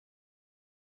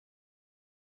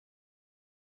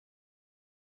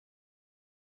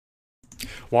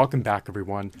Welcome back,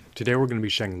 everyone. Today we're going to be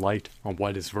shedding light on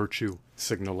what is virtue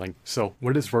signaling. So,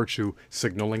 what is virtue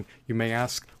signaling, you may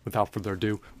ask? Without further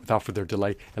ado, without further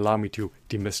delay, allow me to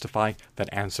demystify that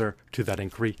answer to that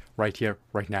inquiry right here,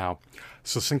 right now.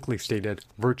 Succinctly stated,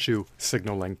 virtue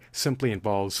signaling simply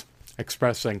involves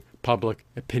expressing public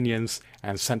opinions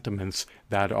and sentiments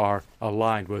that are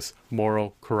aligned with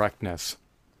moral correctness.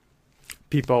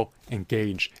 People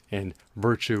engage in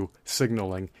virtue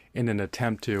signaling in an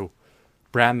attempt to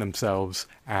brand themselves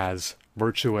as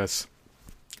virtuous,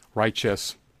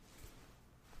 righteous,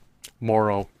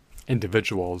 moral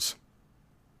individuals.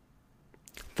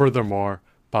 Furthermore,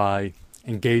 by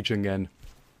engaging in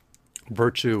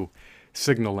virtue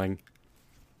signaling,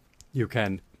 you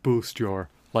can boost your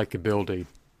likability.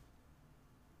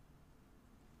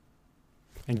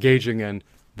 Engaging in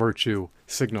virtue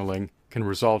signaling can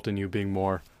result in you being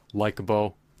more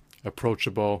likable,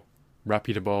 approachable,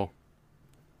 reputable,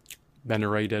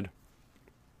 venerated,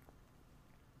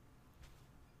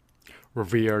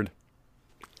 revered,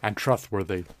 and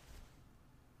trustworthy.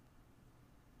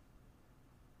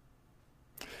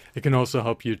 It can also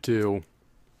help you to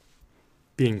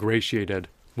be ingratiated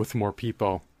with more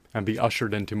people and be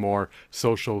ushered into more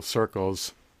social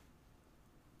circles.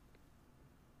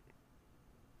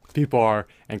 People are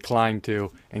inclined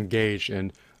to engage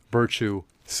in virtue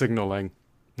signaling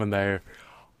when they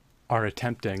are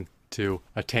attempting to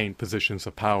attain positions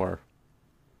of power.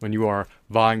 When you are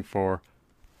vying for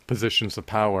positions of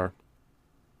power,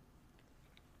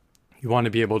 you want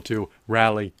to be able to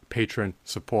rally patron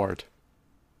support.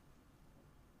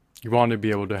 You want to be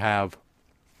able to have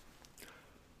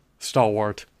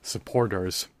stalwart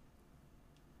supporters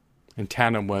in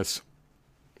tandem with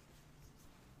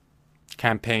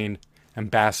campaign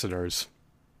ambassadors.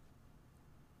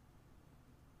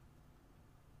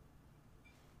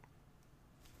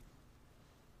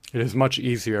 It is much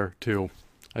easier to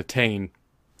attain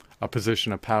a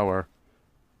position of power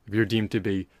if you're deemed to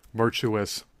be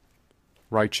virtuous,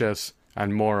 righteous,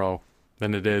 and moral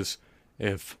than it is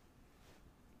if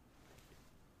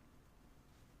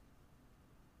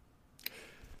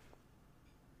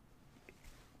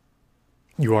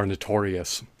you are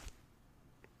notorious.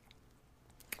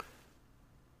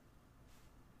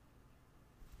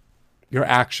 Your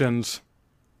actions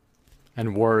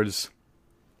and words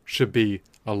should be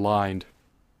aligned.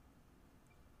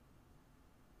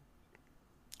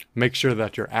 Make sure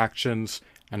that your actions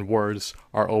and words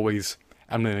are always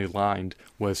eminently aligned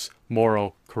with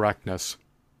moral correctness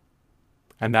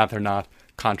and that they're not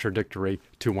contradictory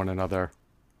to one another.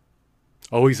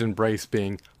 Always embrace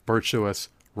being virtuous,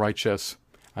 righteous,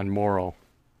 and moral.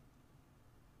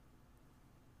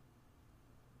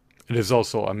 It is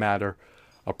also a matter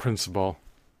of principle.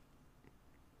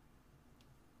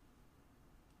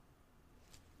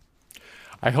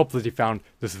 I hope that you found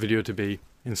this video to be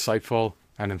insightful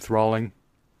and enthralling.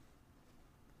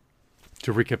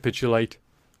 To recapitulate,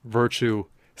 virtue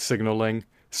signaling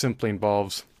simply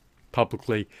involves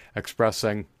publicly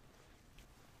expressing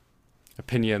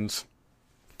opinions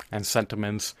and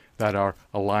sentiments that are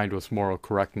aligned with moral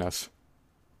correctness.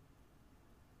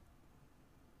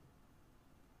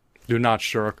 Do not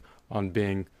shirk on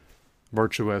being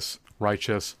virtuous,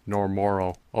 righteous, nor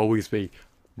moral. Always be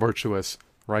virtuous,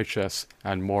 righteous,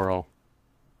 and moral.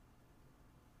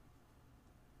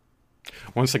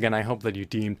 Once again, I hope that you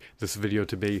deemed this video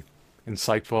to be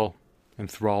insightful,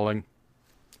 enthralling,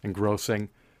 engrossing,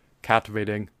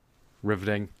 captivating,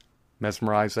 riveting,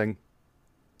 mesmerizing,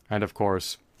 and of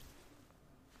course,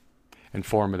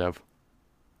 informative.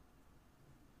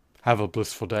 Have a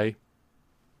blissful day.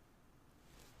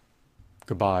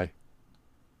 Goodbye.